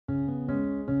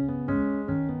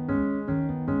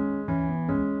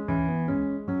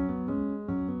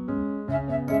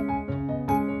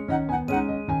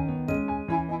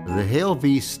The Hale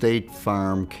v. State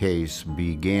Farm case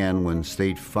began when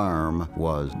State Farm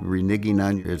was reneging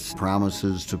on its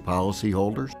promises to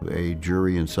policyholders. A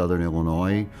jury in Southern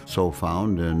Illinois so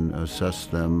found and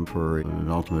assessed them for an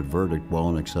ultimate verdict well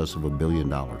in excess of $1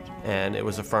 billion. And it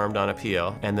was affirmed on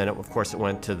appeal, and then of course it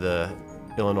went to the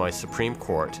Illinois Supreme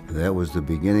Court. That was the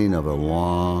beginning of a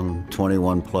long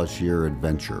 21-plus year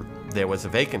adventure. There was a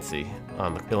vacancy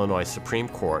on the Illinois Supreme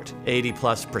Court.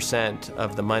 80+%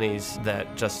 of the monies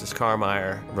that Justice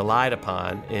Karmeier relied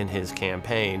upon in his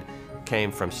campaign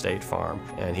came from State Farm,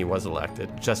 and he was elected.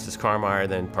 Justice Karmeier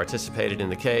then participated in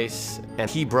the case, and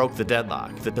he broke the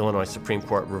deadlock. The Illinois Supreme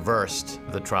Court reversed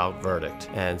the trial verdict,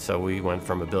 and so we went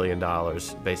from $1 billion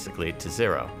basically to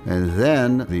zero. And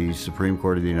then the Supreme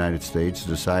Court of the United States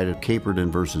decided Caperton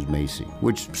versus Macy,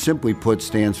 which simply put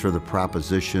stands for the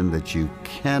proposition that you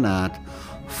cannot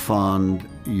fund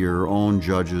your own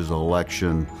judge's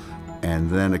election and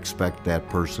then expect that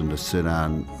person to sit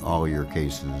on all your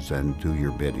cases and do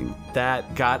your bidding.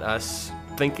 That got us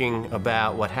thinking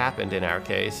about what happened in our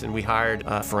case, and we hired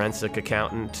a forensic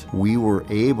accountant. We were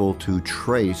able to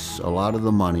trace a lot of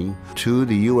the money to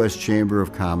the U.S. Chamber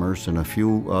of Commerce and a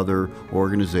few other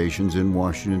organizations in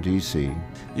Washington, D.C.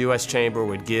 U.S. Chamber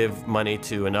would give money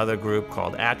to another group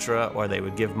called ATRA, or they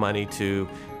would give money to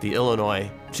the Illinois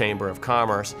Chamber of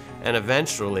Commerce, and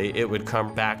eventually it would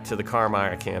come back to the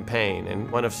Karmeier campaign.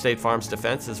 And one of State Farm's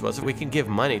defenses was that we can give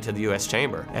money to the U.S.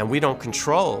 Chamber, and we don't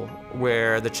control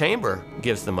where the Chamber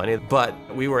gives the money, but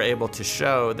we were able to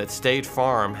show that State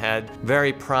Farm had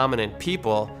very prominent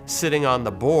people sitting on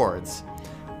the boards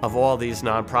of all these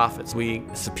nonprofits. We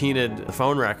subpoenaed the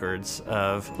phone records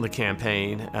of the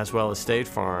campaign as well as State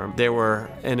Farm. There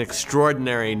were an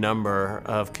extraordinary number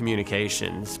of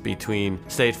communications between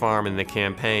State Farm and the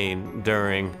campaign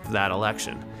during that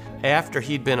election. After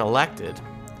he'd been elected,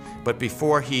 but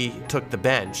before he took the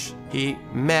bench, he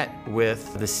met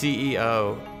with the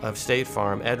CEO of State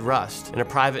Farm, Ed Rust, in a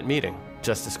private meeting.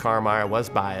 Justice Karmeier was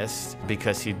biased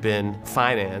because he'd been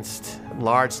financed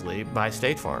largely by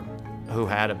State Farm, who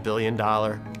had a $1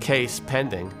 billion case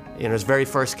pending in his very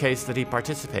first case that he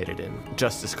participated in.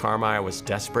 Justice Karmeier was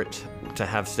desperate to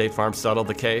have State Farm settle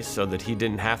the case so that he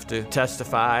didn't have to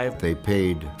testify. They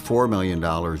paid $4 million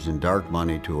in dark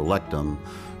money to elect him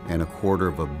and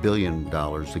 $250 million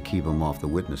to keep him off the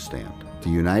witness stand. The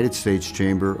United States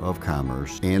Chamber of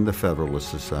Commerce and the Federalist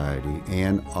Society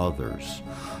and others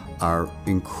are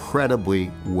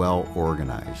incredibly well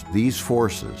organized. These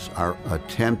forces are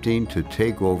attempting to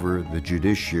take over the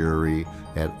judiciary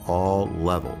at all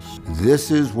levels.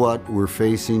 This is what we're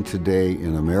facing today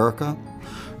in America.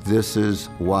 This is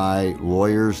why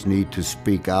lawyers need to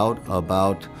speak out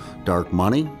about dark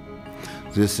money.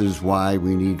 This is why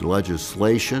we need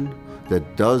legislation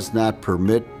that does not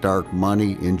permit dark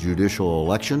money in judicial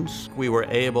elections. We were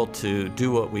able to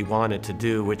do what we wanted to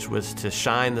do, which was to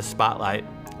shine the spotlight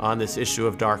on this issue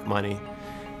of dark money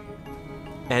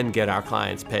and get our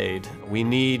clients paid. We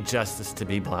need justice to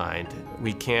be blind.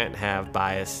 We can't have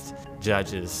biased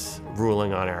judges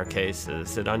ruling on our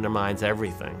cases. It undermines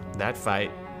everything. That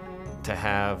fight to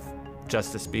have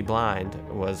justice be blind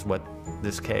was what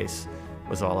this case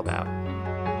was all about.